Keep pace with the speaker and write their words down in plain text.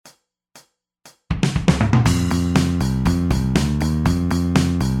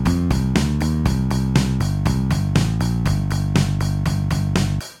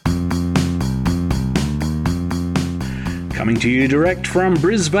Coming to you direct from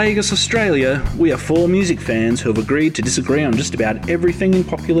Vegas, Australia, we are four music fans who have agreed to disagree on just about everything in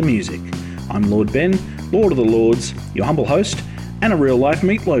popular music. I'm Lord Ben, Lord of the Lords, your humble host, and a real-life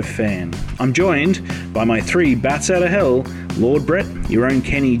Meatloaf fan. I'm joined by my three bats out of hell, Lord Brett, your own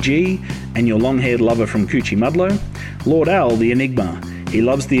Kenny G, and your long-haired lover from Coochie Mudlow, Lord Al, the Enigma. He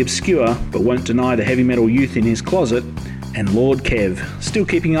loves the obscure, but won't deny the heavy metal youth in his closet, and Lord Kev, still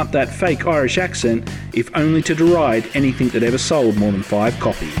keeping up that fake Irish accent, if only to deride anything that ever sold more than 5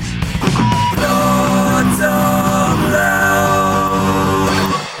 copies.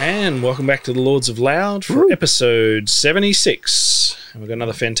 And welcome back to the Lords of Loud for episode 76. We've got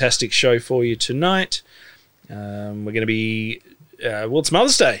another fantastic show for you tonight. We're going to be, it's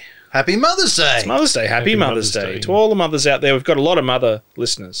Mother's Day. Happy Mother's Day. It's Mother's Day. Happy Mother's Day to all the mothers out there. We've got a lot of mother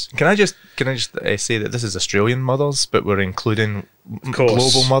listeners. Can I just say that this is Australian mothers, but we're including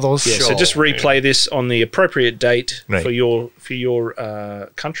global mothers? Yeah, so just replay this on the appropriate date for your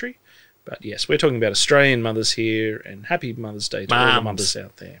country. But yes, we're talking about Australian mothers here, and happy Mother's Day to all the mothers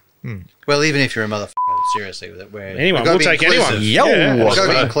out there. Well, even if you're a mother, seriously, we'll take anyone. We've got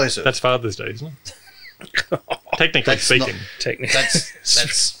to be inclusive. That's Father's Day, isn't it? Technically speaking.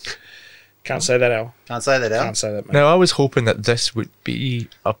 That's Can't say that, Al. Can't say that, Al. Can't say that, mate. No, I was hoping that this would be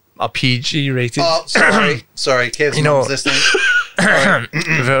a PG rated. Oh, sorry, Kev's mom's listening.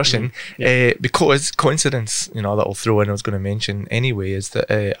 Version, because coincidence, that I'll throw in, I was going to mention anyway, is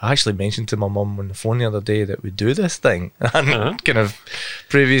that I actually mentioned to my mum on the phone the other day that we do this thing. I hadn't kind of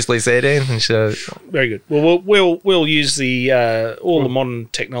previously said anything. So very good. Well, we'll use the all the modern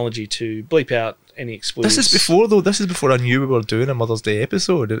technology to bleep out any expletives. This is before I knew we were doing a Mother's Day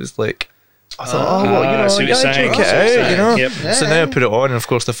episode. It was like, I thought, see what you're saying. Check it out, Yep. So now I put it on, and of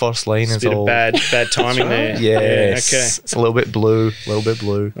course the first line is all bad timing there. Yes, okay. It's a little bit blue. All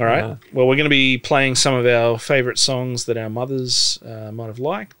right. Well, we're going to be playing some of our favourite songs that our mothers might have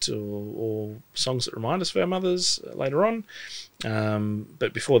liked, or songs that remind us of our mothers later on.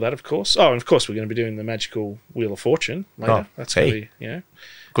 But before that, of course, we're going to be doing the magical Wheel of Fortune later. That's going to be,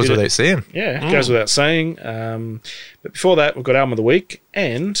 goes without saying. Yeah, it goes without saying. But before that, we've got Album of the Week,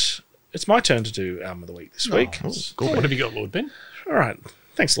 and it's my turn to do Album of the Week this week. Cool. What have you got, Lord Ben? All right.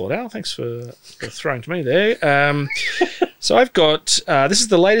 Thanks, Lord Al. Thanks for throwing to me there. So I've got, this is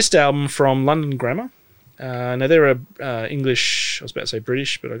the latest album from London Grammar. Now, they're a English, I was about to say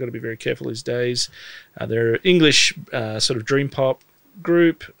British, but I've got to be very careful these days. They're an English sort of dream pop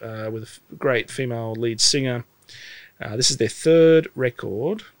group with a great female lead singer. This is their third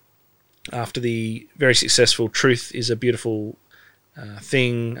record after the very successful Truth is a Beautiful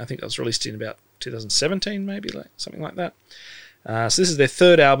Thing. I think that was released in about 2017, maybe, something like that. So this is their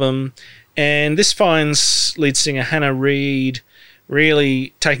third album, and this finds lead singer Hannah Reid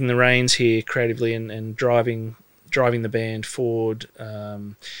really taking the reins here creatively and driving the band forward.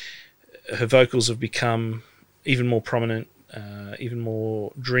 Her vocals have become even more prominent, even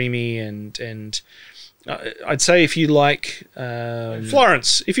more dreamy, and I'd say if you like Florence,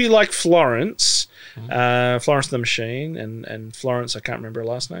 Florence and the Machine, and Florence, I can't remember her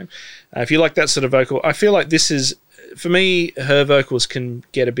last name. If you like that sort of vocal, I feel like this is, for me, her vocals can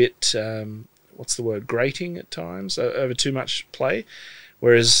get a bit, grating at times, over too much play,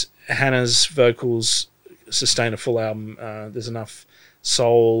 whereas Hannah's vocals sustain a full album. There's enough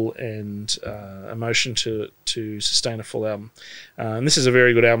soul and emotion to sustain a full album. And this is a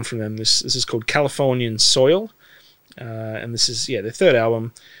very good album from them. This is called Californian Soil, and this is their third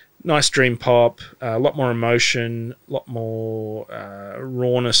album. Nice dream pop, a lot more emotion, a lot more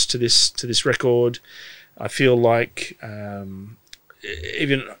rawness to this record. I feel like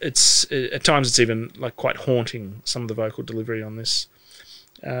even at times it's even like quite haunting, some of the vocal delivery on this.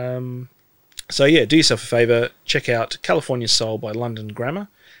 So do yourself a favour, check out California Soul by London Grammar,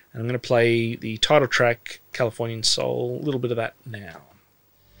 and I'm going to play the title track, Californian Soul, a little bit of that now.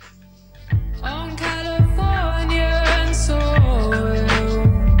 On Californian soil,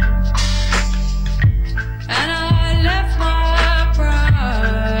 and I left my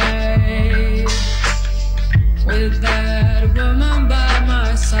pride with that woman by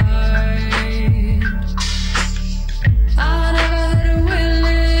my side. I never had a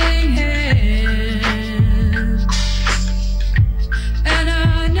willing hand, and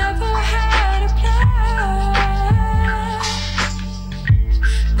I never had a plan,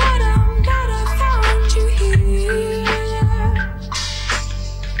 but I'm glad I found you here,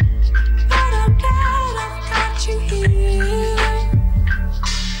 but I'm glad I've got you here,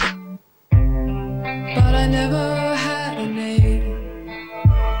 but I never had a name,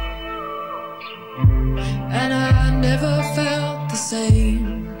 and I never felt the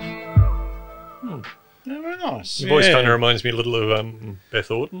same. Very nice. nice. Your voice Yeah. kind of reminds me a little of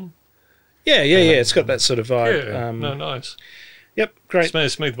Beth Orton. Yeah. It's got that sort of vibe. Yeah, no, nice. Yep, great.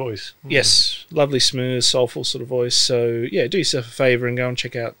 Smooth voice. Yes, lovely, smooth, soulful sort of voice. So, yeah, do yourself a favour and go and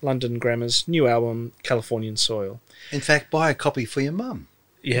check out London Grammar's new album, Californian Soil. In fact, buy a copy for your mum.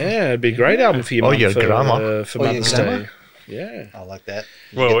 Yeah, it'd be a great album for your Oh, mum your for, grammar. for Oh, your Mother's grammar? Day. Yeah, I like that.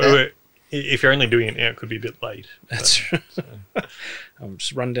 Well, Get that? if you're only doing it now, it could be a bit late. that's right. I'll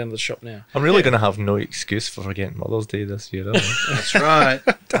just run down to the shop now. I'm really going to have no excuse for forgetting Mother's Day this year, aren't I? That's right.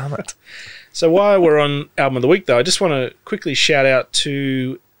 Damn it. So while we're on Album of the Week, though, I just want to quickly shout out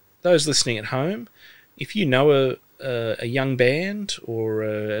to those listening at home. If you know a young band or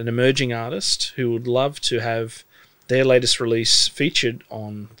an emerging artist who would love to have their latest release featured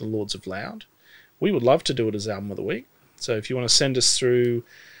on the Lords of Loud, we would love to do it as Album of the Week. So if you want to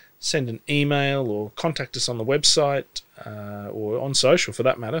send an email or contact us on the website or on social for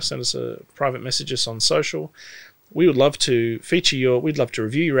that matter, send us a private messages on social. We would love to we'd love to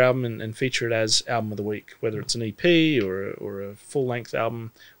review your album and feature it as Album of the Week, whether it's an EP or a full length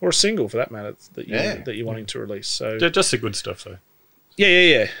album or a single for that matter that you're wanting to release. So Just the good stuff, though.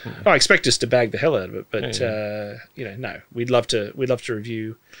 yeah. I expect us to bag the hell out of it, but Yeah. no, we'd love to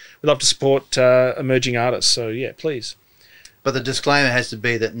review, we'd love to support emerging artists. So yeah, please. But the disclaimer has to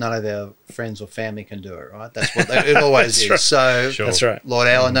be that none of our friends or family can do it, right? That's what it always is. right. So, Sure. That's right. Lord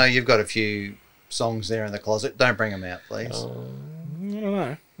Al, I know you've got a few songs there in the closet. Don't bring them out, please. I don't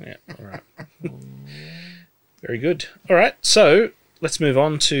know. Yeah, all right. Very good. All right, so let's move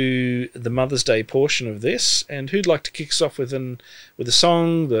on to the Mother's Day portion of this. And who'd like to kick us off with a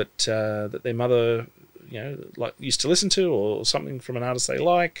song that their mother, like used to listen to, or something from an artist they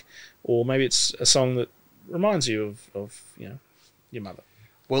like, or maybe it's a song that reminds you of your mother.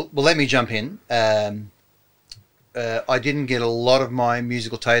 Well, let me jump in. I didn't get a lot of my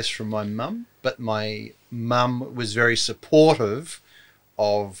musical taste from my mum, but my mum was very supportive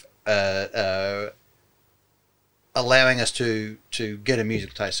of allowing us to get a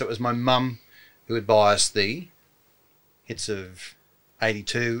musical taste. So it was my mum who would buy us the hits of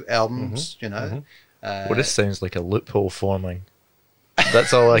 82 albums, Well, this sounds like a loophole forming.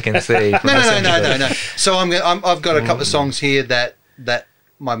 That's all I can say. from this intro. No. So I've got a couple of songs here that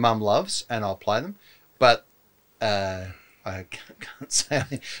my mum loves, and I'll play them. But I can't say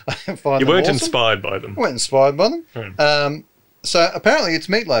I find You them weren't awesome. inspired by them. I weren't inspired by them. Right. So apparently it's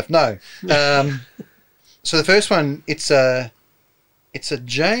Meatloaf. No. So the first one, it's a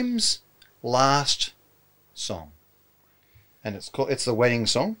James Last song, and it's the wedding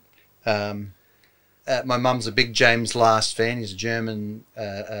song. My mum's a big James Last fan. He's a German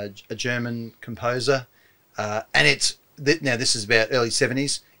composer, and now this is about early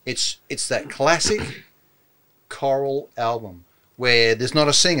 70s. It's that classic choral album where there's not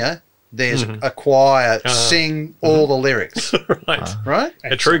a singer, there's a choir sing all the lyrics, Right. right?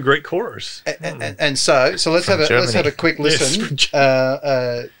 A true Greek chorus. And so let's have a quick listen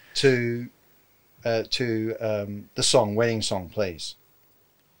Yes, to the song, wedding song, please.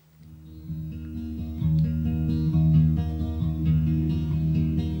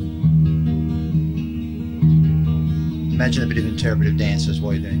 Imagine a bit of interpretive dances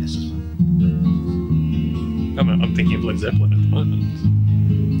while you're doing this as well. I'm thinking of Led Zeppelin at the moment.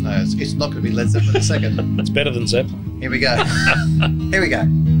 No, it's not going to be Led Zeppelin in a second. It's better than Zeppelin. Here we go. Here we go.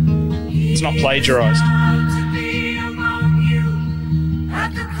 It's not plagiarized. To be among you at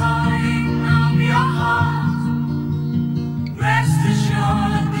the calling of your heart. Rest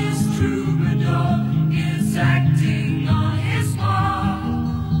assured, this troubadour is acting on his part.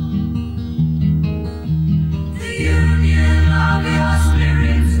 The union of your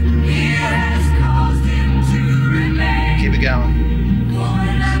spirits, he has caused him to remain. Keep it going.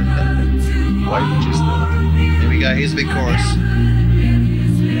 Forever to Why would you stop? Here we go. Here's the big chorus.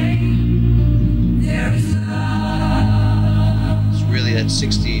 there is love. It's really that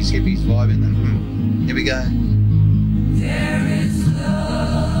 60s hippies vibe in there. Here we go. There is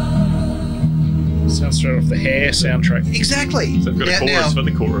love. Sounds straight off the Hair soundtrack. Exactly. They've got a chorus for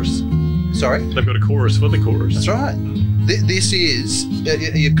the chorus. Sorry. They've got a chorus for the chorus. That's right. This is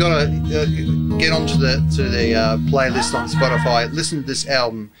you've got to get onto the playlist on Spotify. Listen to this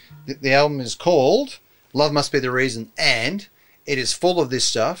album. The album is called "Love Must Be the Reason," and it is full of this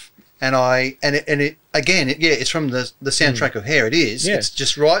stuff. It's from the soundtrack of Hair. It is. Yeah. It's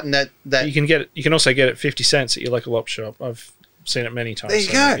just right in that. You can also get it 50 cents at your local op shop. I've seen it many times. There you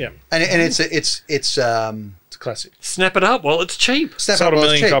so, go. Yeah, And it's it's a classic. Snap it up while it's cheap. Snap Sold Up a While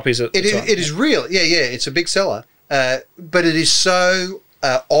It's million Cheap. copies at the time. It is real. Yeah. It's a big seller. But it is so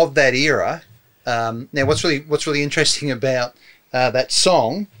of that era. Now, what's really interesting about that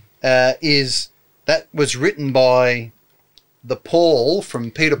song is that was written by the Paul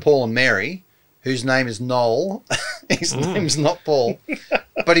from Peter, Paul and Mary, whose name is Noel. His name's not Paul.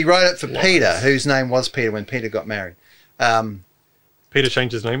 But he wrote it for Peter, whose name was Peter when Peter got married. Peter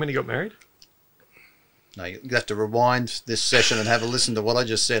changed his name when he got married? No, you have to rewind this session and have a listen to what I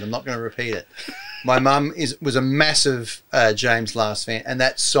just said. I'm not going to repeat it. My mum was a massive James Last fan, and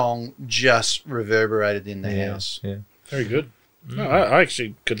that song just reverberated in the house. Yeah. Very good. No, I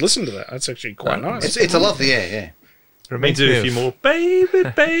actually could listen to that. That's actually quite nice. It's a lovely, yeah. Reminds me of a few more baby,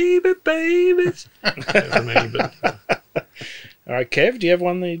 baby, babies. For me, but All right, Kev, do you have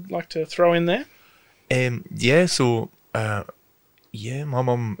one that you'd like to throw in there? My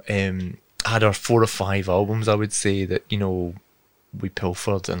mum had her 4 or 5 albums, I would say, that, we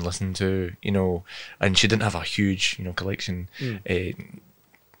pilfered and listened to, and she didn't have a huge, collection.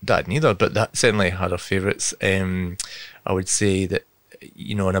 Dad neither, but that certainly had her favourites. I would say that,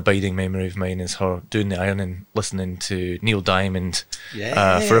 an abiding memory of mine is her doing the ironing, listening to Neil Diamond,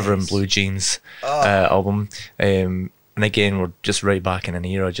 Forever in Blue Jeans album. And again, we're just right back in an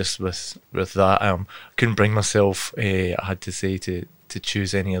era just with that. I couldn't bring myself, I had to say, to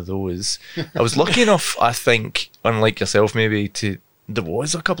choose any of those. I was lucky enough, I think, unlike yourself maybe, there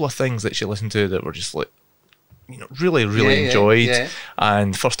was a couple of things that she listened to that were just like, really, really enjoyed. Yeah.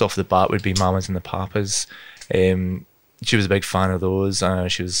 And first off the bat would be Mamas and the Papas. She was a big fan of those.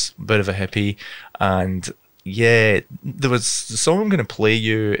 She was a bit of a hippie. And there was the song I'm going to play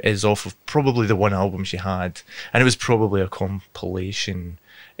you is off of probably the one album she had. And it was probably a compilation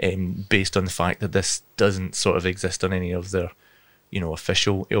based on the fact that this doesn't sort of exist on any of their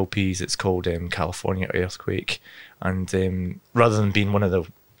official LPs. It's called California Earthquake. And rather than being one of the,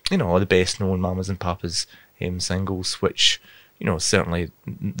 the best known Mamas and Papas singles, which, certainly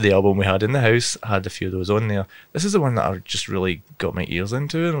the album we had in the house had a few of those on there. This is the one that I just really got my ears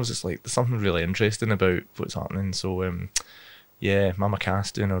into, and I was just like, there's something really interesting about what's happening. So, Mama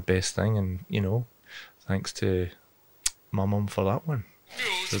Cass doing her best thing, and, thanks to my mum for that one.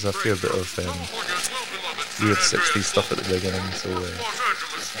 There's a fair bit of weird 60s stuff at the beginning, so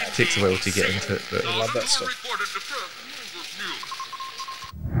it takes a while to get into it, but I love that stuff.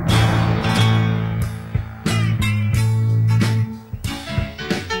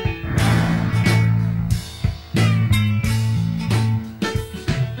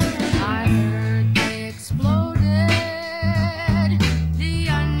 I heard they exploded the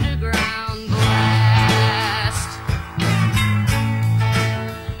underground blast.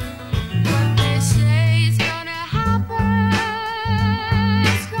 What they say is gonna happen.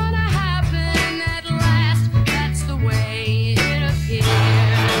 It's gonna happen at last. That's the way it appears.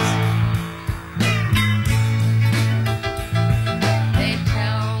 They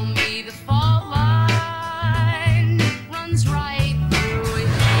tell me the fault line runs right through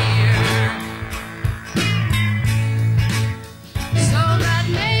here. So that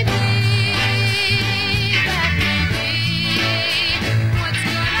may be what's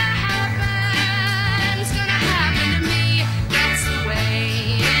gonna happen's gonna happen to me. That's the way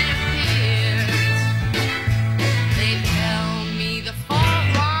it appears. They tell me the fault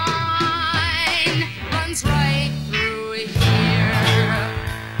line runs right through here.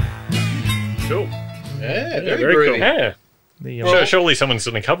 cool. Yeah, very very cool. groovy. Yeah. the, Surely someone's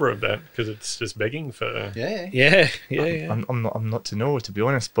done a cover of that because it's just begging for. Yeah. Yeah. I'm not to know, to be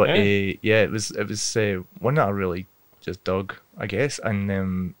honest, but Yeah. it was one that I really just dug, I guess.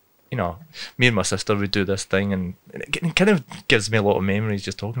 And me and my sister would do this thing, and it kind of gives me a lot of memories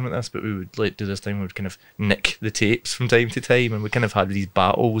just talking about this. But we would do this thing. We would kind of nick the tapes from time to time, and we kind of had these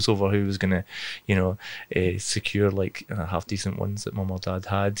battles over who was gonna, secure like half decent ones that Mum or Dad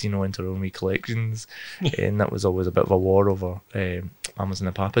had, into our own wee collections. And that was always a bit of a war over Mamas and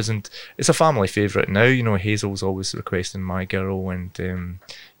the Papas. And it's a family favourite now. Hazel's always requesting My Girl, and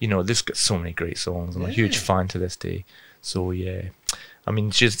they've got so many great songs. I'm a huge fan to this day. So yeah. I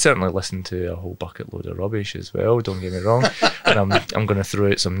mean, she's certainly listened to a whole bucket load of rubbish as well, don't get me wrong. And I'm going to throw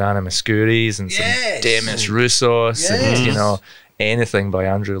out some Nana Muscuri's and some Demis Roussos and, anything by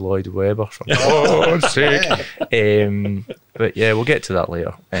Andrew Lloyd Webber, for God's sake. But yeah, we'll get to that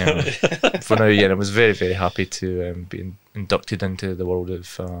later. For now, I was very, very happy to be inducted into the world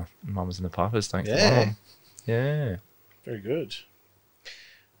of Mamas and the Papas. Thanks to my mum. Yeah. Very good.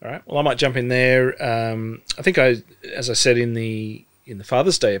 All right. Well, I might jump in there. I think as I said in the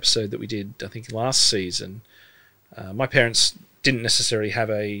Father's Day episode that we did, I think last season, my parents didn't necessarily have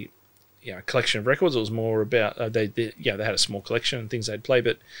a collection of records. It was more about they had a small collection and things they'd play,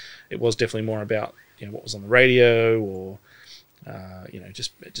 but it was definitely more about what was on the radio or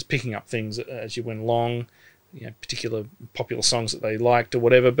just picking up things as you went along, particular popular songs that they liked or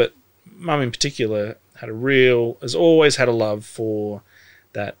whatever. But Mum in particular has always had a love for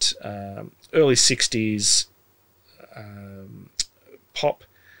that early 60s pop,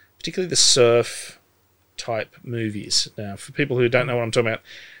 particularly the surf type movies. Now, for people who don't know what I'm talking about,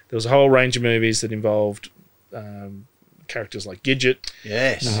 there was a whole range of movies that involved characters like Gidget.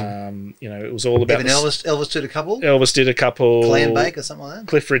 Yes. It was all about Even Elvis did a couple. Elvis did a couple. Clambake or something like that.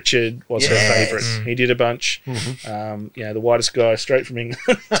 Cliff Richard was her Yes. favourite. He did a bunch. The whitest guy straight from England,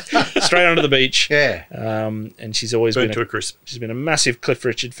 straight onto the beach. Yeah. And she's always Burnt been to a crisp. she's been a massive Cliff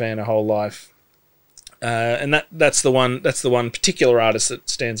Richard fan her whole life. And that's the one particular artist that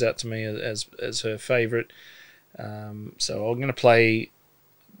stands out to me as her favourite. So I'm going to play.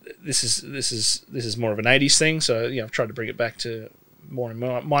 This is more of an 80s thing, so I've tried to bring it back to more in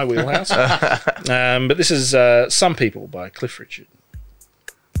my wheelhouse. But this is Some People by Cliff Richard.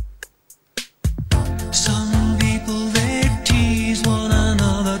 Some people they tease one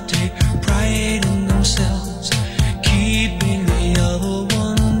another, take pride in themselves, keeping the other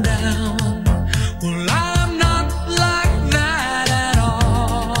one down. Well, I'm not like that at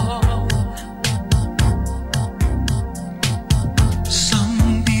all.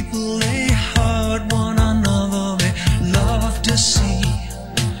 Some people they hurt one another, they love to see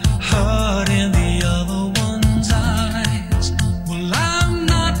hurt in the other one's eyes. Well, I'm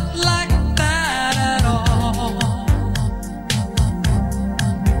not like that at all.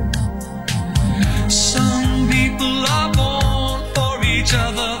 Some people are born for each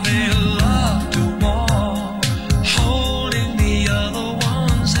other, they love to walk, holding the other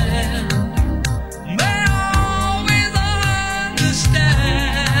one's hand. They always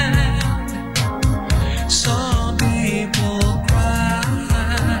understand. Some people cry,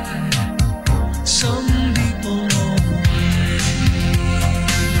 some people know.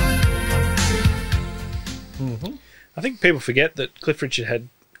 I think people forget that Cliff Richard had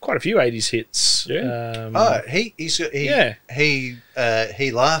quite a few 80s hits. Yeah.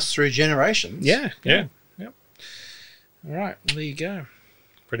 He lasts through generations. Yeah. Yeah. Yep. All right. Well, there you go.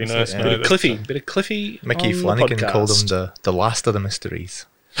 Pretty nice. yeah. Bit of Cliffy. Mickey on the Flanagan podcast. called him the last of the mysteries.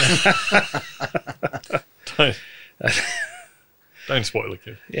 Don't spoil it,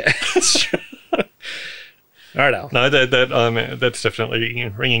 kid. Yeah. That's true. All right, Al. No, that's definitely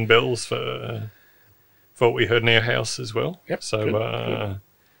ringing bells for what we heard in our house as well. Yep, So, good.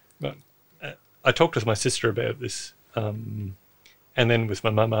 but I talked with my sister about this, and then with my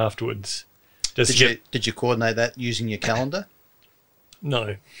mum afterwards. Just Did you coordinate that using your calendar?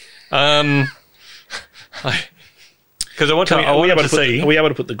 No. Because I wanted to see. Are we able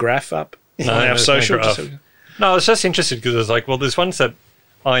to put the graph up No, on our there's no social? graph. No, I was just interested because I was like, well, there's ones that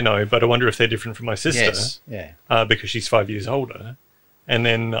I know, but I wonder if they're different from my sister. Yes. Yeah. Because she's 5 years older. And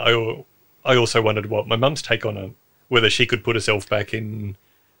then I also wondered what my mum's take on it, whether she could put herself back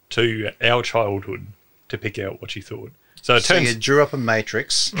into our childhood to pick out what she thought. So it So turns you drew up a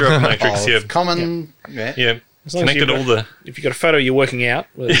matrix. drew up a matrix, of yeah. common. Yeah. Yeah. As long as Connected you've all got- the... If you've got a photo of you working out,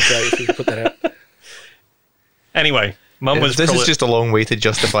 well, it'd be great if you could put that out. Anyway, mum was... This is just a long way to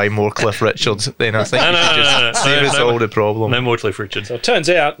justify more Cliff Richards. Then I think No, we no, should no, just no, save no, us no, all the problem. No more Cliff Richard. So it turns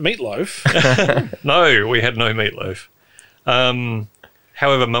out Meatloaf. No, we had no Meatloaf.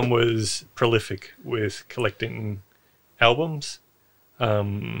 However, Mum was prolific with collecting albums,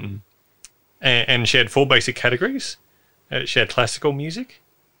 and she had 4 basic categories. She had classical music,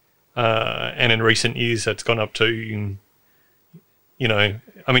 and in recent years that's gone up to, you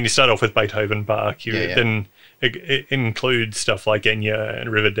start off with Beethoven, Bach, then it includes stuff like Enya and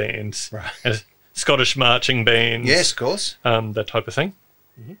Riverdance, Right. and Scottish marching bands, Yes, of course. that type of thing.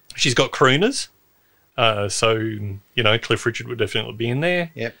 She's got crooners. So, Cliff Richard would definitely be in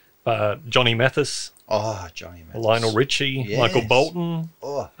there. Yep. Johnny Mathis, Oh, Johnny Mathis. Lionel Richie, Yes. Michael Bolton,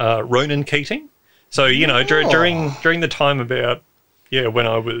 Oh, Ronan Keating. So, during the time about, when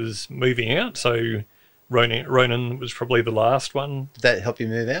I was moving out. So, Ronan was probably the last one. did that help you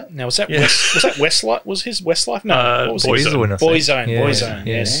move out? Now was that Yeah. was that Westlife? Was his Westlife? No, what was Boyzone. his? Boyzone, I think. Boyzone. Yeah. Boyzone.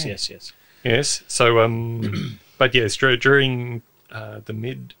 Yeah. Yes. Yes. So, but yes, during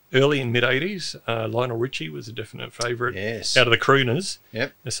the early and mid 80s, Lionel Richie was a definite favourite Yes. out of the crooners.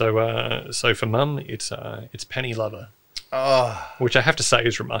 Yep. So for Mum, it's Penny Lover, Oh, which I have to say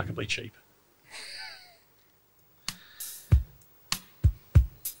is remarkably cheap.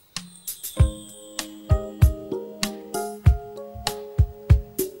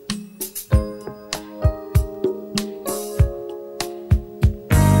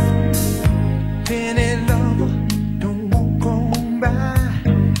 Penny lover, don't walk on by.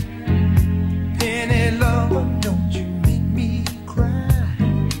 Penny lover, don't you make me cry.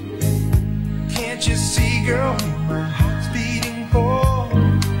 Can't you see, girl, my heart's beating for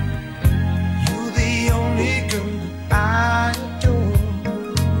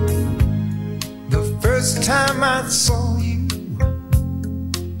first time I saw you,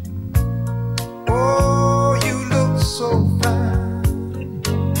 oh, you look so fine.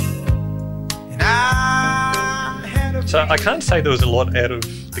 And I had a So I can't say there was a lot out of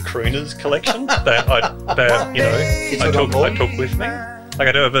the Crooners collection that I took with me. Like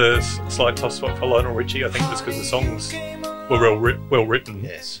I do have a slight soft spot for Lionel Richie. I think just because the songs were well written.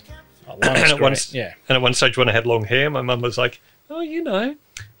 Yes. Oh, And Lionel's at great. one, Yeah. and at one stage when I had long hair, my mum was like, "Oh, you're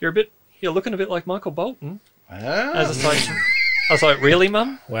looking a bit like Michael Bolton." I was like, "Really,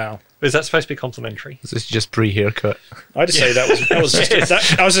 Mum? Wow. Is that supposed to be complimentary?" Is this just pre-haircut? I just say that was just Yes.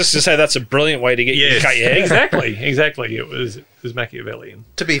 I was just to say that's a brilliant way to get you to cut your hair. exactly. It was Machiavellian.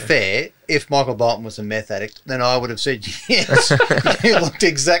 To be fair, if Michael Bolton was a meth addict, then I would have said yes. You looked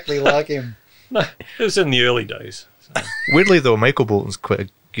exactly like him. No, it was in the early days. So. Weirdly though, Michael Bolton's quite a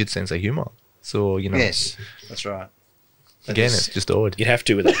good sense of humour. So, you know, Yes, that's right. That again, is- it's just odd. You'd have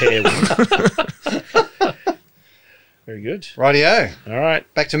to with a hair. wouldn't you? Very good. Rightio. All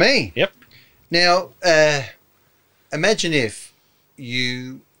right. Back to me. Yep. Now, imagine if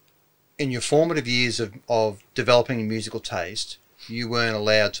you, in your formative years of developing a musical taste, you weren't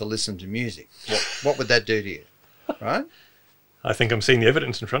allowed to listen to music. What would that do to you? Right? I think I'm seeing the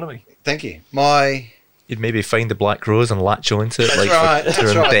evidence in front of me. Thank you. My You'd maybe find the Black Rose and latch onto it That's like right, that's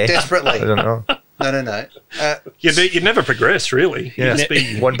for right, death. desperately. I don't know. no. You'd never progress, really. Yeah. You'd just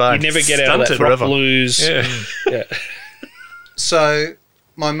be One band. You never get out of that stunted rock forever. blues. Yeah. Yeah. So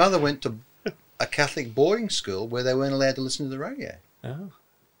my mother went to a Catholic boarding school where they weren't allowed to listen to the radio. Oh,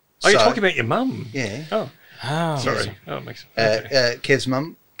 you're talking about your mum? Yeah. Oh, Oh, sorry. Oh, it makes okay. Kev's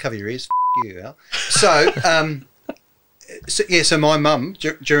mum, cover your ears, you, Al. So, so my mum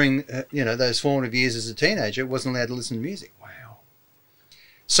during those formative years as a teenager wasn't allowed to listen to music. Wow.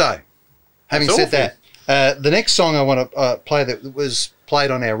 So, having That's said that, the next song I want to play that was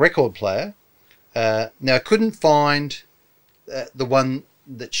played on our record player. Now I couldn't find the one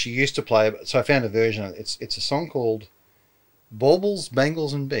that she used to play, so I found a version of it. It's a song called Baubles,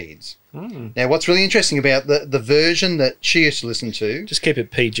 Bangles and Beads. Mm. Now, what's really interesting about the version that she used to listen to, just keep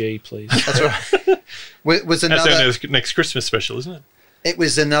it PG, please. that's right, was That's another. our next Christmas special, isn't it? It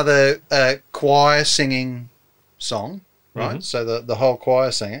was another choir singing song, right? Mhm. So the whole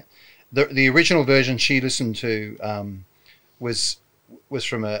choir sang it. The original version she listened to was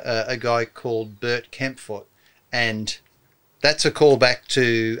from a guy called Bert Kempfoot, and that's a callback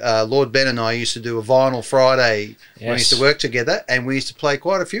to Lord Ben and I used to do a Vinyl Friday when we used to work together, and we used to play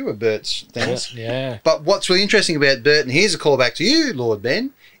quite a few of Bert's things. Yeah. But what's really interesting about Bert, and here's a callback to you, Lord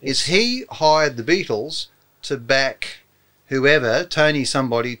Ben, is he hired the Beatles to back whoever, Tony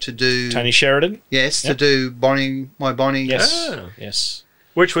somebody, to do... Tony Sheridan. Yes, Yep. to do Bonnie, My Bonnie. Yes. Oh. Yes.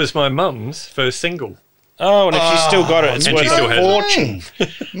 Which was my mum's first single. Oh, and if she's still got it, it's and worth she still a has it. fortune.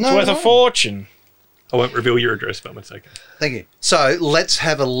 No, It's worth a fortune. I won't reveal your address, but it's okay. Thank you. So let's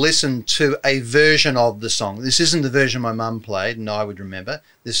have a listen to a version of the song. This isn't the version my mum played, and I would remember.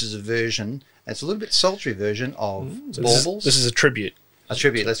 This is a version, it's a little bit sultry version of So Baubles. This is a tribute. a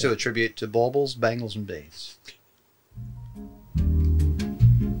tribute. Let's do a tribute to Baubles, Bangles and Beads.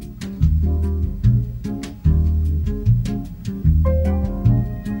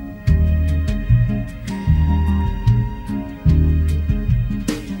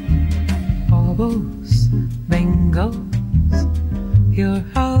 Baubles, bangles, hear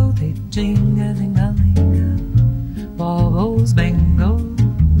how they jing-a-ling-a-ling. Baubles,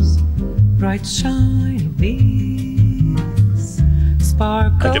 bangles, bright shiny beads,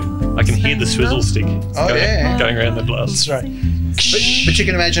 sparkles. I can hear the swizzle stick Oh, yeah. going around the glass. That's right. But you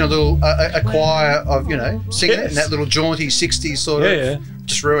can imagine a little a choir of singing it in Yes. that little jaunty 60s sort of, Yeah.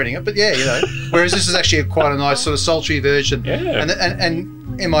 just ruining it. But yeah, whereas this is actually quite a nice sort of sultry version. Yeah. And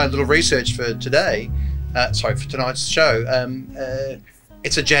in my little research for today, for tonight's show,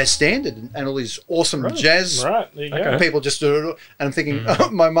 it's a jazz standard and all these awesome jazz Right. There you go. Okay. people just do it. And I'm thinking,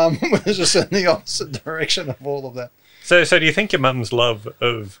 my mum was just in the opposite direction of all of that. So do you think your mum's love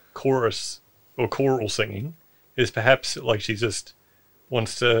of chorus or choral singing is perhaps like she just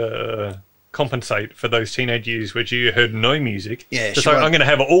wants to compensate for those teenage years where you heard no music? Yeah, Just she like, won't- I'm going to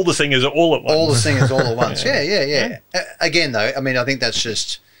have all the singers all at once. All the singers all at once. Yeah. Again, though, I mean, I think that's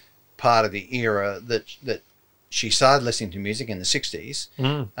just part of the era that she started listening to music in the 60s.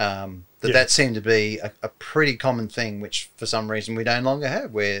 Mm. That seemed to be a pretty common thing, which for some reason we no longer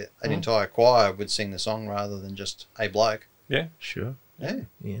have, where an entire choir would sing the song rather than just a bloke. Yeah. Sure. Yeah.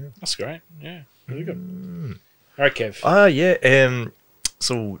 Yeah. That's great. Yeah. Really good. All right, Kev. Yeah.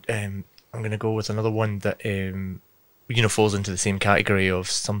 So I'm gonna go with another one that falls into the same category of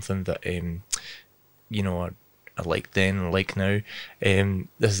something that I liked then and like now.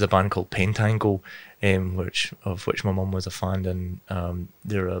 This is a band called Pentangle, which my mum was a fan, and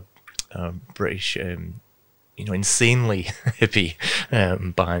they're a British, insanely hippie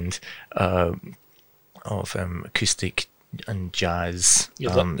band of acoustic and jazz.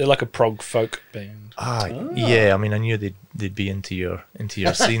 They're like a prog folk band. Yeah. I mean, I knew they'd be into your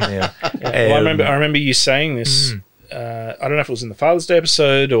scene there. Well, I remember you saying this. I don't know if it was in the Father's Day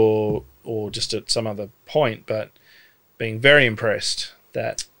episode or just at some other point, but being very impressed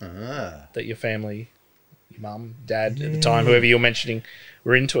that your family, your mum, dad at the time, whoever you're mentioning,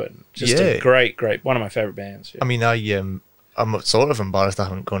 were into it. Just a great, one of my favourite bands. Yeah. I mean, I'm sort of embarrassed I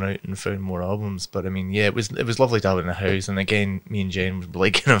haven't gone out and found more albums, but I mean, yeah, it was lovely to have it in the house. And again, me and Jen were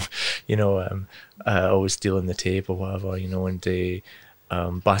like kind of, always stealing the tape or whatever, and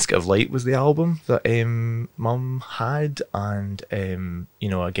Basket of Light was the album that Mum had, and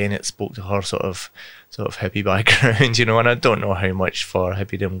again, it spoke to her sort of hippie background, and I don't know how much for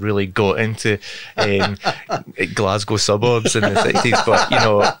hippiedom really got into Glasgow suburbs in the 60s, but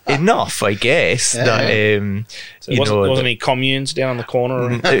enough, I guess. That so wasn't any communes down on the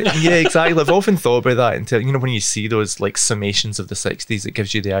corner? Yeah, exactly. I've often thought about that until when you see those like summations of the 60s, it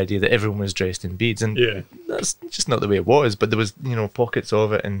gives you the idea that everyone was dressed in beads, and that's just not the way it was. But there was pockets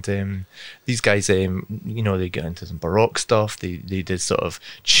of it, and these guys, they got into some Baroque stuff. They did sort of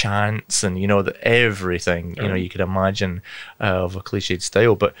chants and everything you could imagine of a cliched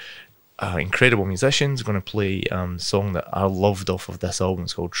style, but incredible musicians. Going to play a song that I loved off of this album.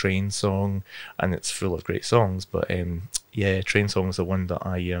 It's called Train Song, and it's full of great songs, but Train Song is the one that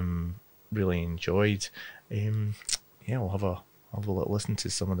I really enjoyed. We'll have a little listen to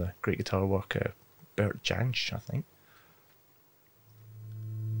some of the great guitar work. Bert Jansch, I think.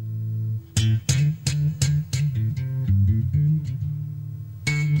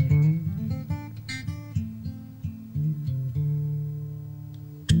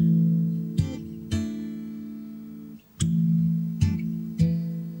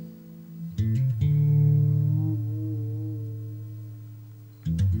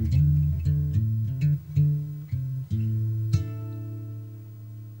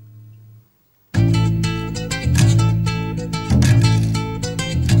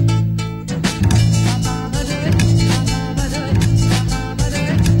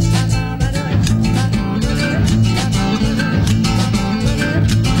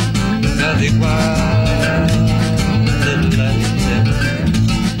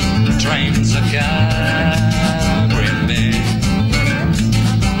 Trains are carrying me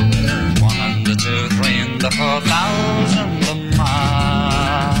 1, 2, 3 and 4,000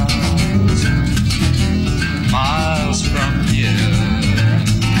 miles from you.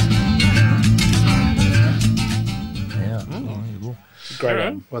 Yeah, there you go. Great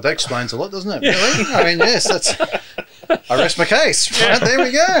album. Well, that explains a lot, doesn't it? Really? I mean, yes, that's. I rest my case. Right, there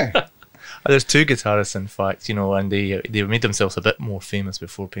we go. There's two guitarists, in fact, and they made themselves a bit more famous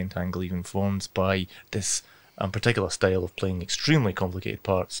before Pentangle even formed by this particular style of playing extremely complicated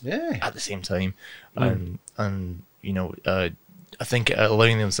parts at the same time, and I think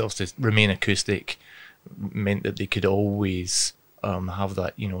allowing themselves to remain acoustic meant that they could always have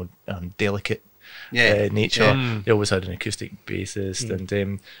that delicate nature. They always had an acoustic bassist, and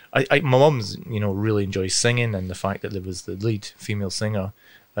my mum's really enjoys singing, and the fact that there was the lead female singer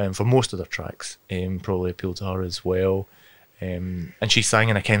for most of their tracks probably appealed to her as well. And she sang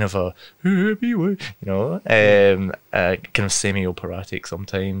in a kind of a kind of semi-operatic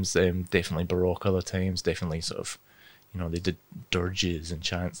sometimes, definitely Baroque other times, definitely sort of they did dirges and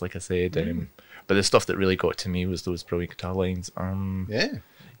chants, like I said. But the stuff that really got to me was those brilliant guitar lines. So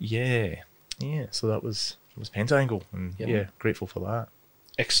that was Pentangle, and grateful for that.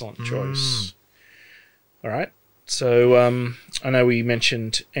 Excellent choice. All right. So I know we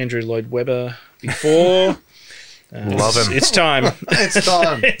mentioned Andrew Lloyd Webber before. Love him. It's time. It's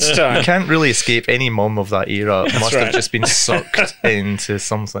time. It's time. You can't really escape any mum of that era. Must right. have just been sucked into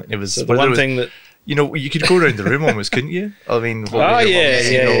something. It was So the one thing that you could go around the room almost, couldn't you? I mean,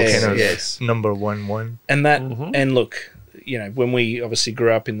 number one. and that and look, when we obviously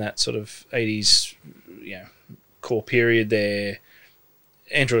grew up in that sort of 80s, core period there,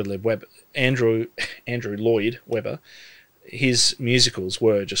 Andrew Lloyd Webber, his musicals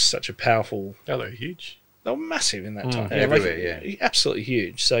were just such a powerful. Oh, they're huge. They were massive in that time. Everywhere, absolutely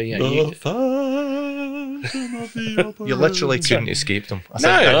huge. So you literally couldn't escape them.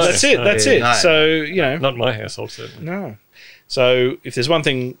 that's it. No. So Not my household, certainly. no. So if there's one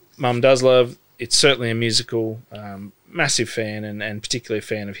thing Mum does love, it's certainly a musical. Massive fan, and particularly a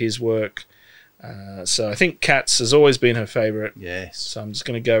fan of his work. So I think Cats has always been her favourite. Yes. So I'm just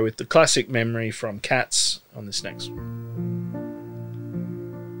going to go with the classic Memory from Cats on this next one.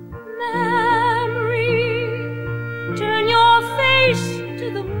 Memory, turn your face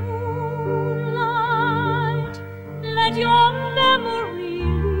to the moonlight. Let your memory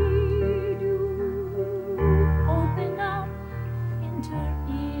lead you. Open up, enter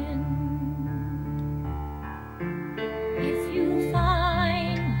in. If you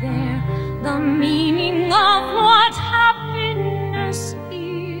find there the meaning of what happiness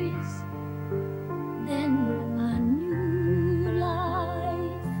is, then a new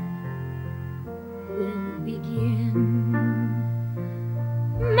life will begin.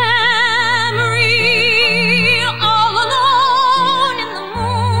 Memory, all alone in the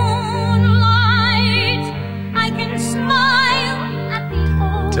moonlight, I can smile at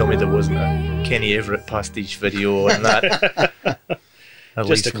the old Tell me there wasn't a days. Kenny Everett pastiche video on that. At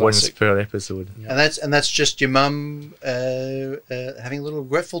Just least a once classic. per episode. And that's just your mum having a little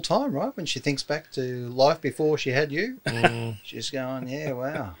regretful time, right? When she thinks back to life before she had you, she's going, "Yeah,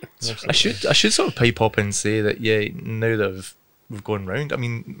 wow." I should sort of pipe up and say that now that we've gone round. I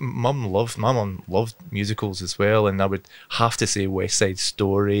mean, my mum loved musicals as well, and I would have to say West Side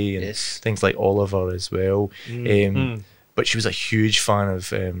Story and Yes. things like Oliver as well. But she was a huge fan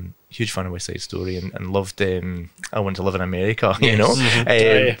of West Side Story and loved I Want to Live in America, you know,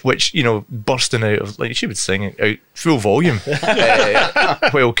 Yeah. which, you know, bursting out of, like, she would sing it out full volume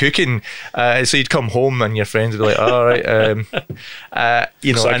while cooking. So you'd come home and your friends would be like, all right,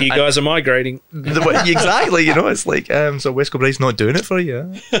 you know, It's like you guys are migrating. exactly, you know, it's like, so West Kilbride's not doing it for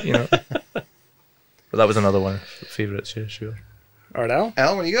you, you know. But that was another one of the favourites, yeah, sure. All right, Al.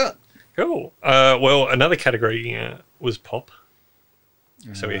 Al, what do you got? Cool. Well, another category was pop.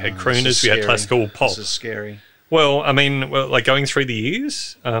 So we had This is crooners, we had scary. classical pop. This is scary. Well, I mean, like going through the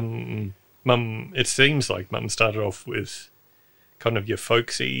years, Mum, it seems like Mum started off with kind of your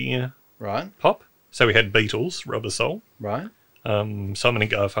folksy Right, pop. So we had Beatles, Rubber Soul, right. Simon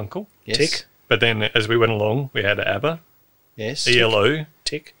and Garfunkel. Yes. Tick. But then as we went along, we had ABBA, Yes. ELO,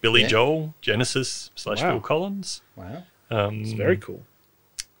 Tick. Billy Yeah. Joel, Genesis / Wow. Phil Collins, Wow. It's very cool.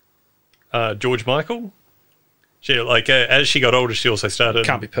 George Michael. She as she got older, she also started.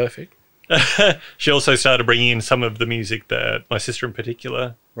 Can't be perfect. She also started bringing in some of the music that my sister in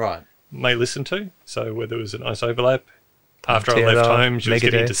particular Right. may listen to. So where there was a nice overlap. After I Pantera, left home, she was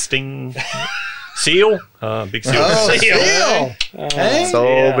getting Megadeth. into Sting, Seal, big Seal. Oh, Seal. Seal. Hey? It's all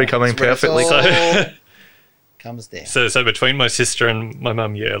Yeah. becoming That's where it's perfectly all So- comes down. So between my sister and my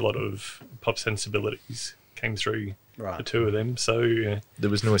mum, yeah, a lot of pop sensibilities came through the Right. two of them. So There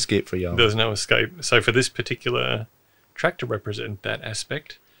was no escape for you. there was no escape. So for this particular track to represent that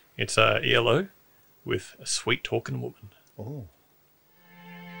aspect, it's ELO with a Sweet Talking Woman. Oh.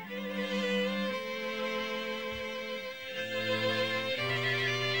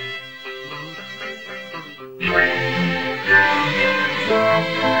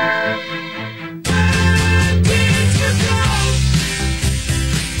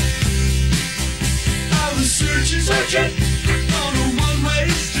 I was searching on a one-way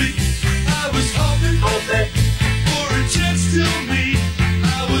street. I was hoping for a chance to meet.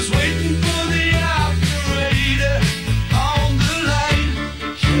 I was waiting for the operator on the line.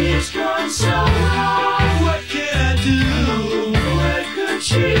 She's gone so long. What can I do? Where could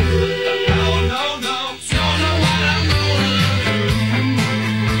she be? No, don't know what I'm gonna do.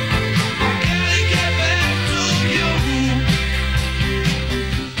 Gotta get back to you.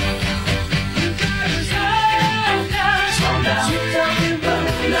 You gotta slow down. Sweet talking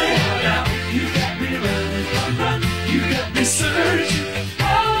woman, lay down. You got me running, run. You got me searching.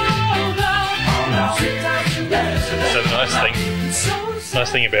 Hold on. Sweet talking woman. So the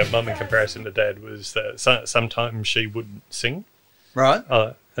nice thing about mum in comparison to dad was that sometimes she would sing Right.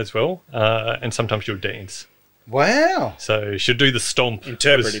 as well, and sometimes she would dance. Wow. So she'd do the stomp.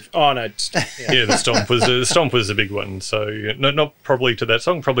 Interpretive. Oh, no. Yeah, the stomp was a big one. So not probably to that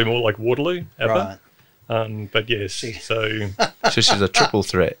song, probably more like Waterloo, Right. ABBA. But yes, so So she's a triple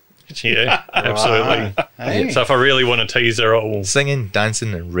threat. yeah, absolutely. Hey. So if I really want to tease her, I'll Singing,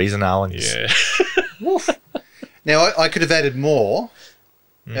 dancing, and raising Allens. yeah. Now I could have added more,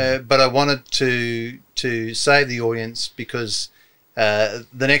 but I wanted to save the audience because the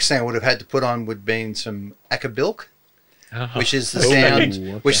next thing I would have had to put on would been some Acapulco, which is the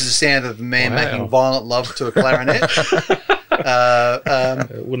sound, which is the sound of a man Wow. making violent love to a clarinet.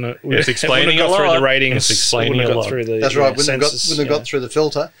 Wouldn't It's explaining got a through lot. the ratings. It's explaining wouldn't have a got lot. through the That's right. Wouldn't have got through the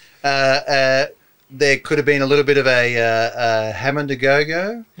filter. There could have been a little bit of a Hammond a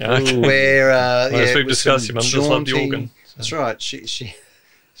go-go, Okay. where As we've with discussed, some your mum just loved the jaunty- organ. That's right. She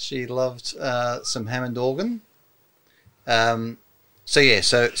She loved some Hammond organ. So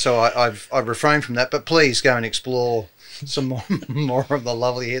I've refrained from that, but please go and explore some more of the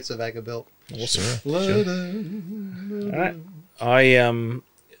lovely hits of Agar Bilt. Awesome. All right.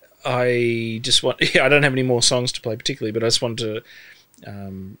 I just want. I don't have any more songs to play particularly, but I just want to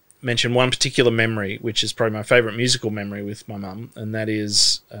mention one particular memory, which is probably my favourite musical memory with my mum, and that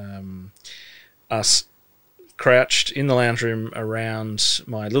is us crouched in the lounge room around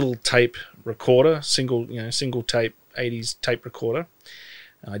my little tape recorder, single tape 80s tape recorder.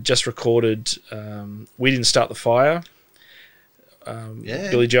 I just recorded "We Didn't Start the Fire,"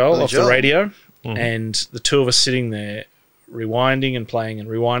 Billy Joel off the radio, and the two of us sitting there rewinding and playing,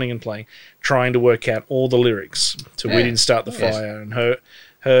 trying to work out all the lyrics to "We Didn't Start the Fire," and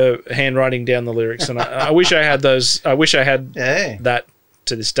her handwriting down the lyrics. And I wish I had those. I wish I had that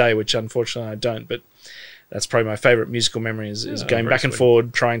to this day, which unfortunately I don't. But that's probably my favourite musical memory is going back and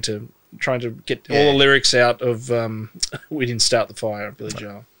forward, trying to get all the lyrics out of "We Didn't Start the Fire," Billy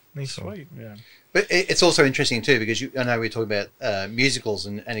Joel. Sweet. Yeah. But it's also interesting too because I know we're talking about musicals,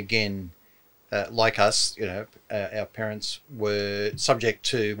 and again, like us, our parents were subject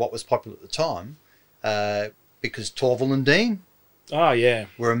to what was popular at the time, because Torval and Dean Oh yeah,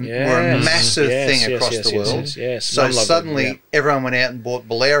 were a massive thing across the world. Yes. So suddenly everyone went out and bought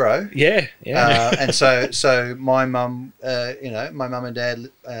Bolero. Yeah. And so my mum, my mum and dad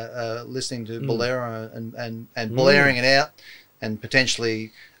listening to Bolero and blaring it out, and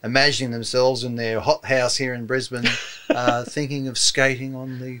potentially imagining themselves in their hot house here in Brisbane, thinking of skating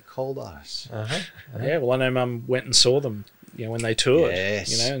on the cold ice. Yeah, well, I know Mum went and saw them, when they toured.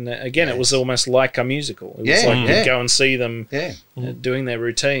 Yes. And again, it was almost like a musical. It was like you'd go and see them doing their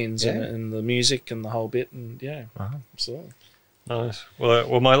routines and the music and the whole bit, and absolutely. Nice.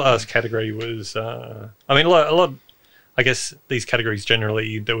 Well, my last category was, a lot. I guess these categories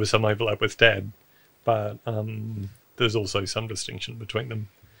generally there was some overlap with Dad, but there's also some distinction between them.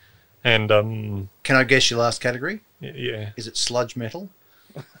 And can I guess your last category? Yeah. Is it sludge metal?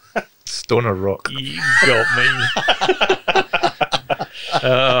 Stoner rock. You got me.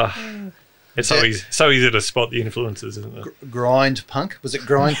 It's so easy to spot the influences, isn't it? Grind punk? Was it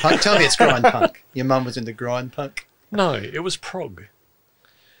grind punk? Tell me it's grind punk. Your mum was into grind punk? No, it was prog.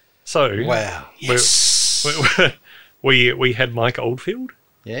 So wow, we had Mike Oldfield.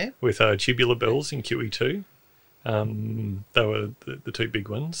 Yeah. With Tubular Bells in QE2. They were the two big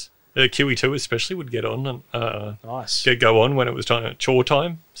ones. QE2 especially would get on and nice. Go on when it was chore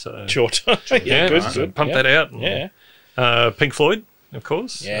time. So chore time. Good. Pump that out. And, Pink Floyd, of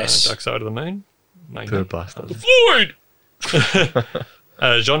course. Yes. Dark Side of the Moon. Poor bastard. Floyd.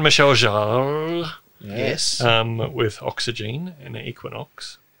 Jean-Michel Jarre. Yes. With Oxygen and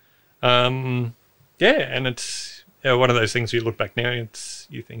Equinox. And it's one of those things you look back now,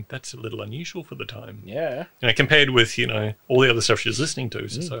 you think that's a little unusual for the time. Yeah. Compared with, all the other stuff she was listening to.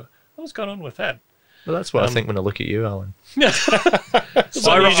 So what's going on with that? Well, that's what I think when I look at you, Alan. Yeah.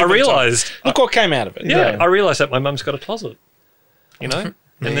 I realised. Look what came out of it. Yeah, I realised that my mum's got a closet. And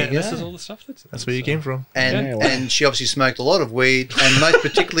this is all the stuff that's where you came from. And she obviously smoked a lot of weed, and most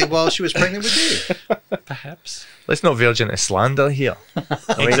particularly while she was pregnant with you. Perhaps. Let's not verge into slander here.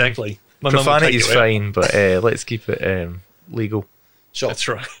 Exactly. Profanity is fine, but let's keep it legal. Sure. That's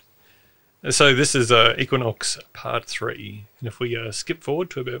right. So this is Equinox Part 3. And if we skip forward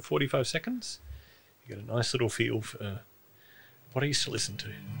to about 45 seconds, you get a nice little feel for what I used to listen to.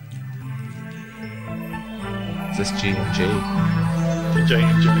 Is this J&J? The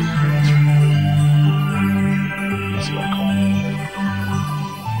J&J. That's what I call it.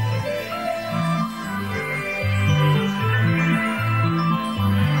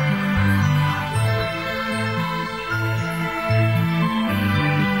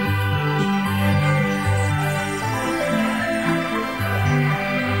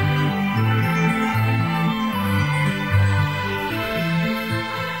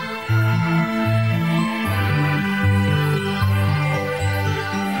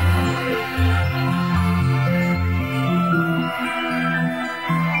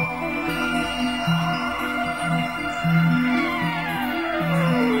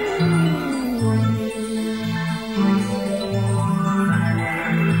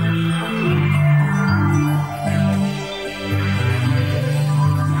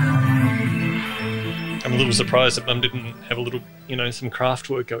 Surprised that Mum didn't have a little, some craft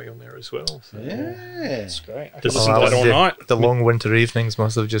work going on there as well. So. Yeah, that's great. I could Just listen to that all night. The long winter evenings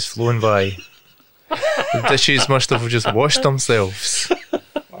must have just flown by. The dishes must have just washed themselves.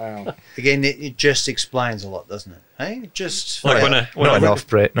 Wow. Again, it just explains a lot, doesn't it? Hey, just like not enough,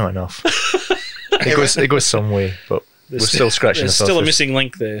 Brett. Not enough. It goes some way, but There's still scratching There's the still a surface. missing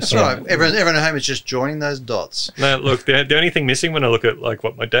link there. That's right. Everyone at home is just joining those dots. No, look, the only thing missing when I look at like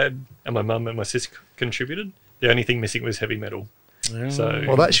what my dad and my mum and my sister contributed, the only thing missing was heavy metal. So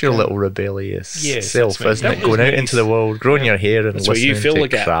Well, that's your little rebellious Yes, self, that's me. isn't That it? Going was out me. into the world, growing your hair and That's where you listening fill to the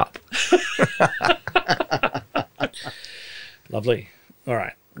gap. crap. Lovely. All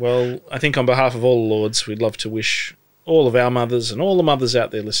right. Well, I think on behalf of all the Lords, we'd love to wish all of our mothers and all the mothers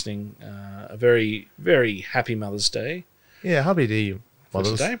out there listening a very, very happy Mother's Day Yeah, happy day, for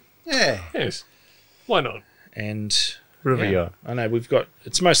mothers. today. Yeah. yes, why not? And Wherever you yeah, are. I know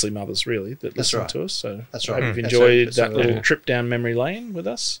it's mostly mothers really that listen right. to us. So That's I right. hope you've That's enjoyed right. that That's little right. trip down memory lane with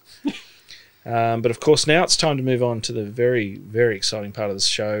us. But of course, now it's time to move on to the very, very exciting part of the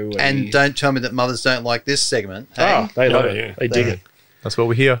show. where And we- don't tell me that mothers don't like this segment. Hey? oh, they love Oh, it. yeah. They dig it. That's what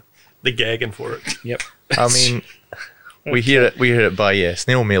we hear. They're gagging for it. Yep. I mean, we hear it. We hear it by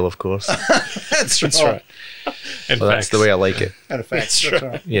snail mail, of course. That's right. That's right. And Well, that's the way I like it. Out of fact. That's That's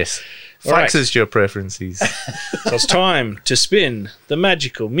right. right. Yes. All right. Faxes your preferences. So it's time to spin the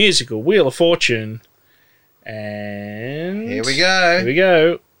magical musical Wheel of Fortune. And Here we go. Here we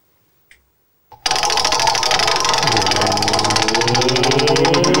go.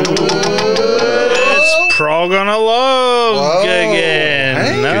 It's Prog on a Log Whoa. again.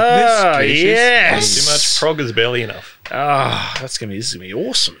 Hey, Ah, goodness gracious. yes. Too much prog is barely enough. Ah, this is gonna be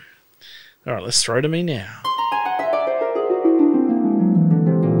awesome. All right, let's throw to me now.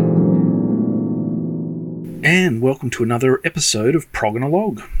 And welcome to another episode of Prog on a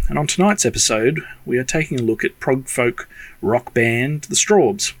Log. And on tonight's episode, we are taking a look at prog folk rock band The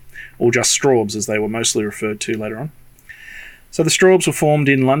Strawbs, or just Strawbs as they were mostly referred to later on. So the Strawbs were formed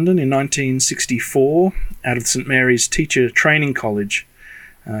in London in 1964 out of St Mary's Teacher Training College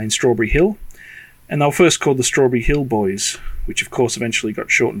in Strawberry Hill. And they were first called the Strawberry Hill Boys, which of course eventually got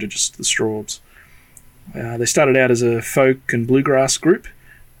shortened to just the Strawbs. They started out as a folk and bluegrass group,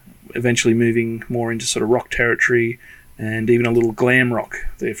 eventually moving more into sort of rock territory and even a little glam rock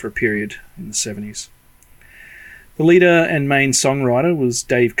there for a period in the 70s. The leader and main songwriter was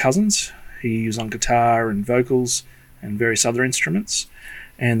Dave Cousins. He was on guitar and vocals and various other instruments,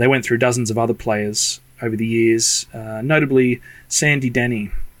 and they went through dozens of other players over the years, notably Sandy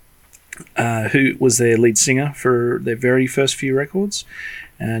Denny, who was their lead singer for their very first few records,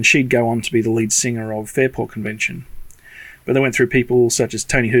 and she'd go on to be the lead singer of Fairport Convention. But they went through people such as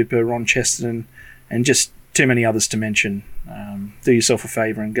Tony Hooper, Ron Chesterton, and just too many others to mention. Do yourself a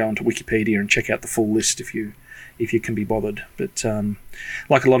favour and go onto Wikipedia and check out the full list if you can be bothered. But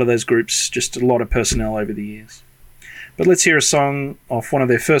like a lot of those groups, just a lot of personnel over the years. But let's hear a song off one of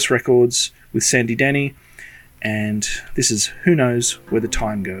their first records with Sandy Denny, and this is Who Knows Where the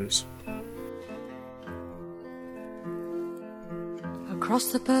Time Goes.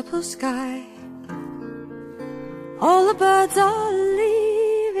 Across the purple sky, all the birds are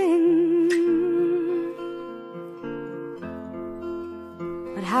leaving.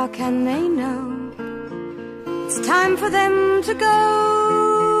 But how can they know it's time for them to go?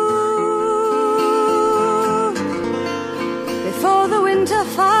 Before the winter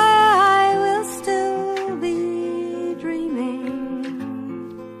fire, I will still be dreaming.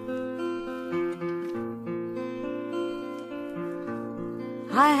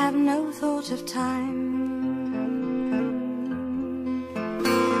 I have no thought of time.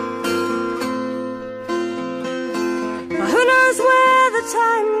 But who knows where the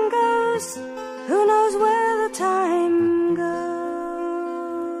time goes? Who knows where the time goes?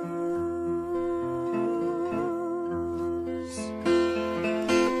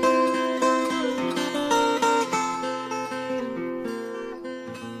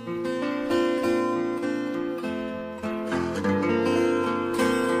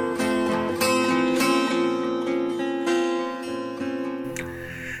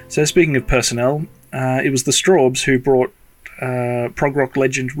 So speaking of personnel, it was the Strawbs who brought prog rock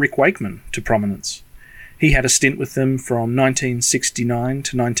legend Rick Wakeman to prominence. He had a stint with them from 1969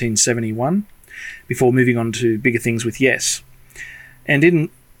 to 1971, before moving on to bigger things with Yes. And in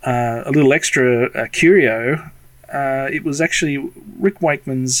a little extra curio, it was actually Rick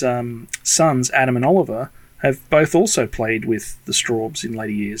Wakeman's sons, Adam and Oliver, have both also played with the Strawbs in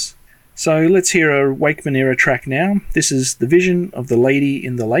later years. So let's hear a Wakeman era track now. This is The Vision of the Lady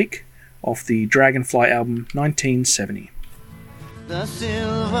in the Lake off the Dragonfly album 1970. The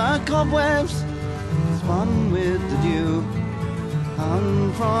silver cobwebs spun with the dew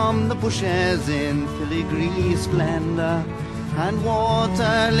hung from the bushes in filigree splendor, and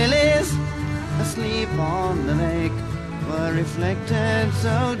water lilies asleep on the lake were reflected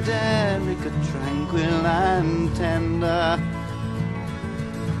so delicate, tranquil and tender.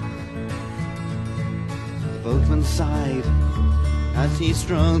 boatman sighed as he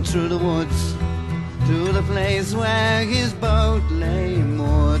strode through the woods to the place where his boat lay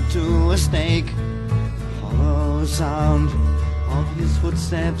moored to a stake. Hollow sound of his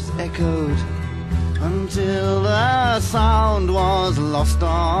footsteps echoed until the sound was lost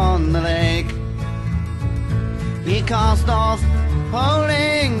on the lake. He cast off,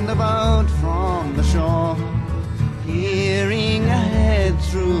 holding the boat from the shore, peering ahead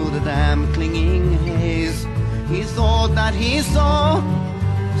through the damp clinging haze. He thought that he saw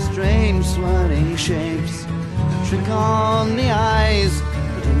strange swirling shapes, a trick on the eyes,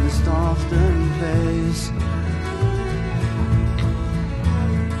 but in the softened face.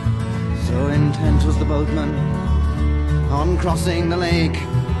 So intent was the boatman on crossing the lake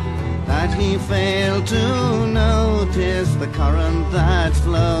that he failed to notice the current that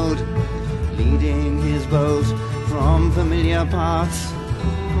flowed, leading his boat from familiar paths.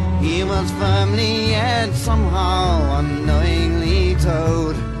 He was firmly yet somehow unknowingly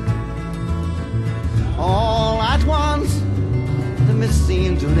towed. All at once the mist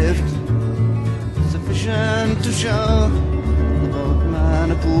seemed to lift, sufficient to show the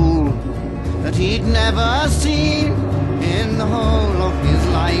boatman a pool that he'd never seen in the whole of his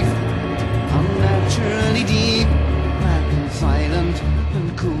life, unnaturally deep, black and silent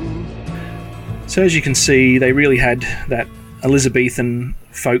and cool. So as you can see, they really had that Elizabethan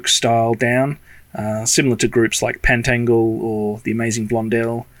folk style down, similar to groups like Pentangle or the Amazing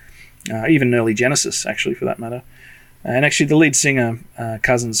Blondell, even early Genesis, actually, for that matter. And actually, the lead singer,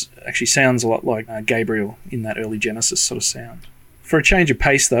 Cousins, actually sounds a lot like Gabriel in that early Genesis sort of sound. For a change of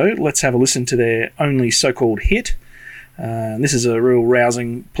pace, though, let's have a listen to their only so-called hit. This is a real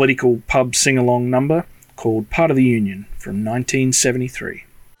rousing political pub sing-along number called Part of the Union from 1973.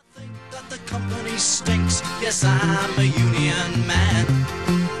 That the company stinks, yes I'm a union man.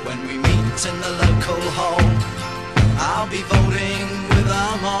 When we meet in the local hall, I'll be voting with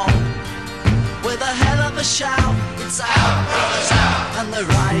them all. With a hell of a shout, it's out, brothers out, and the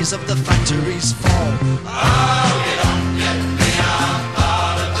rise of the factories fall. Oh, you don't get me, I'm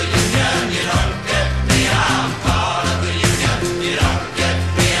part of the union. You don't get me, I'm part of the union. You don't get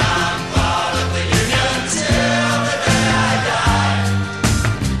me, I'm part of the union. Till the day I die.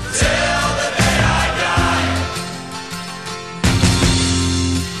 Till the day I die.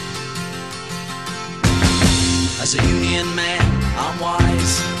 As a union man, I'm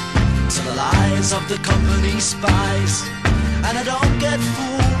wise to the lies of the company spies, and I don't get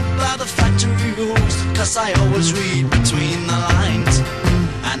fooled by the factory rules, cause I always read between the lines,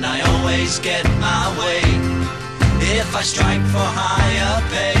 and I always get my way if I strike for higher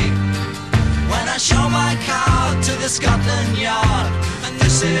pay. When I show my card to the Scotland Yard, and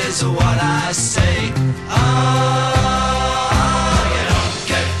this is what I say: oh, you don't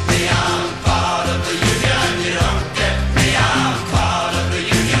get me, I'm part of the union. You don't get me, I'm part of the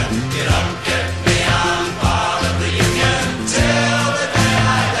union. You don't get me, I'm part of the union. Till the day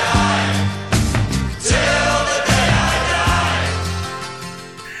I die. Till the day I die.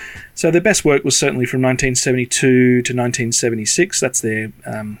 So their best work was certainly from 1972 to 1976. That's their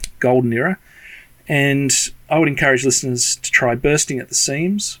golden era. And I would encourage listeners to try Bursting at the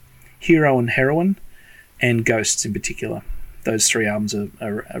Seams, Hero and Heroine, and Ghosts in particular. Those three albums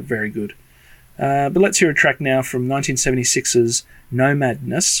are very good. But let's hear a track now from 1976's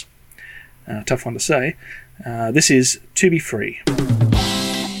Nomadness. Tough one to say. This is To Be Free.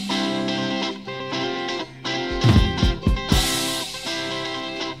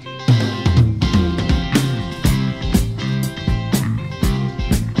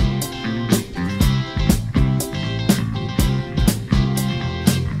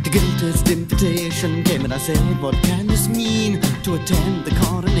 Invitation came and I said, what can this mean? To attend the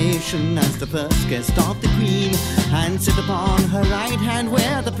coronation as the first guest of the Queen, and sit upon her right hand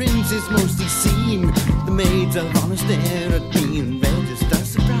where the prince is mostly seen. The maids of honor stare at me in register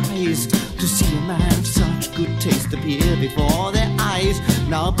surprise to see a man of such good taste appear before their eyes.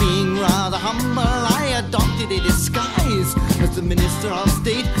 Now being rather humble, I adopted a disguise as the Minister of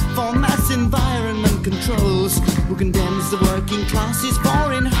State for Mass Environment Controls, who condemns the working classes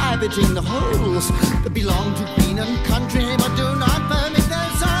for inhabiting the holes that belong to Queen and country, but do not permit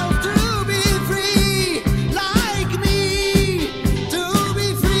themselves to be free like me. To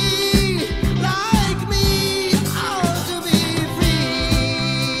be free like me. Oh, to be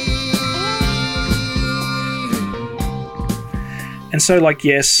And so, like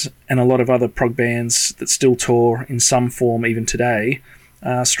Yes and a lot of other prog bands that still tour in some form even today,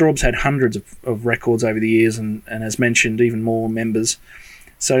 Strawbs had hundreds of records over the years, and as mentioned, even more members.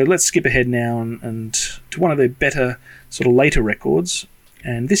 So let's skip ahead now and to one of their better sort of later records,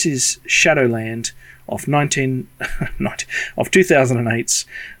 and this is Shadowland off 2008's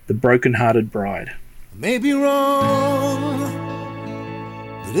The Broken-Hearted Bride. May be wrong,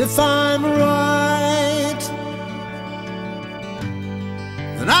 but if I'm right,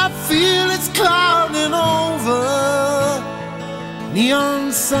 then I feel it's clouding over.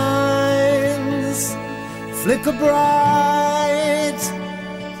 Neon signs flicker bright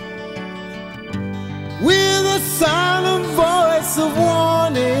with a silent voice of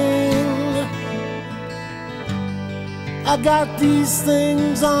warning. I got these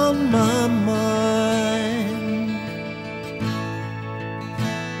things on my mind.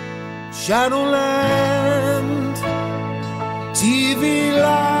 Shadowland, TV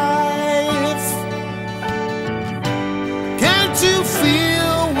life. Can't you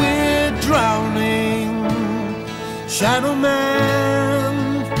feel we're drowning? Shadow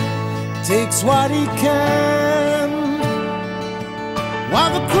Man takes what he can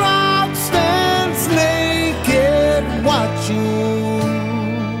while the crowd stands naked watching.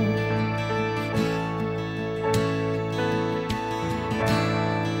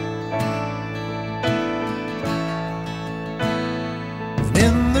 And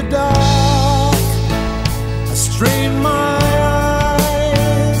in the dark, I strain my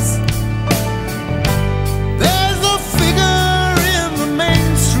eyes. There's a figure in the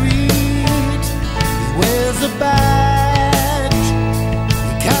main street. He wears a badge,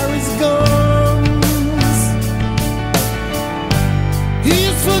 he carries guns.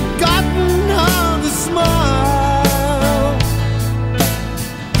 He's forgotten how to smile.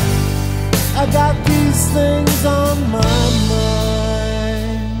 I got these things on my mind.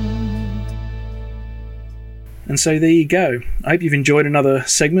 And so there you go. I hope you've enjoyed another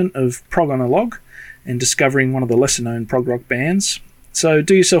segment of Prog on a Log and discovering one of the lesser known prog rock bands. So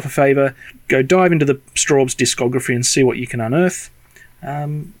do yourself a favour, go dive into the Strawbs discography and see what you can unearth.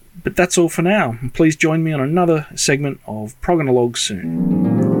 But that's all for now. Please join me on another segment of Prog on a Log soon.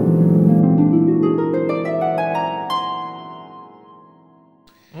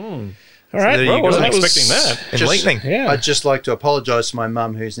 All right, there you Well, I go. wasn't that was- expecting that. Enlightening. Yeah. I'd just like to apologise to my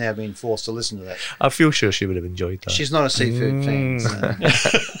mum who's now been forced to listen to that. I feel sure she would have enjoyed that. She's not a seafood fan. So.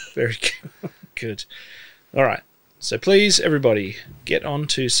 Very good. All right. So please, everybody, get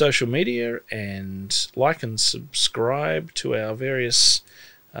onto social media and like and subscribe to our various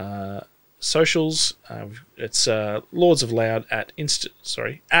socials. It's Lords of Loud at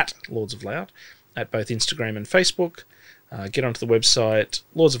Lords of Loud at both Instagram and Facebook. Get onto the website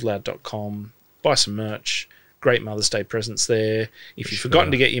lordsofloud.com. Buy some merch. Great Mother's Day presents there. If you've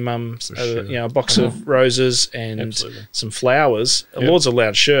forgotten to get your mum a box of roses and Absolutely. some flowers, a Lords of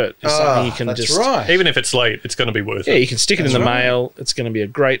Loud shirt is something you can that's just right. Even if it's late, it's going to be worth yeah, it. you can stick it in the mail. It's going to be a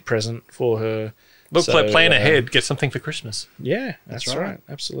great present for her. Look, So, plan ahead. Get something for Christmas. Yeah, that's That's right. right.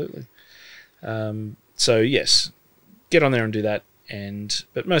 Absolutely. So yes, get on there and do that.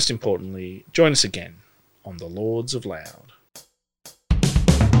 But most importantly, join us again on the Lords of Loud.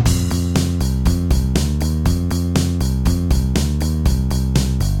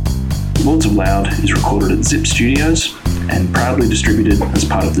 Lords of Loud is recorded at Zip Studios and proudly distributed as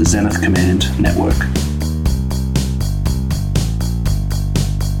part of the Zenith Command network.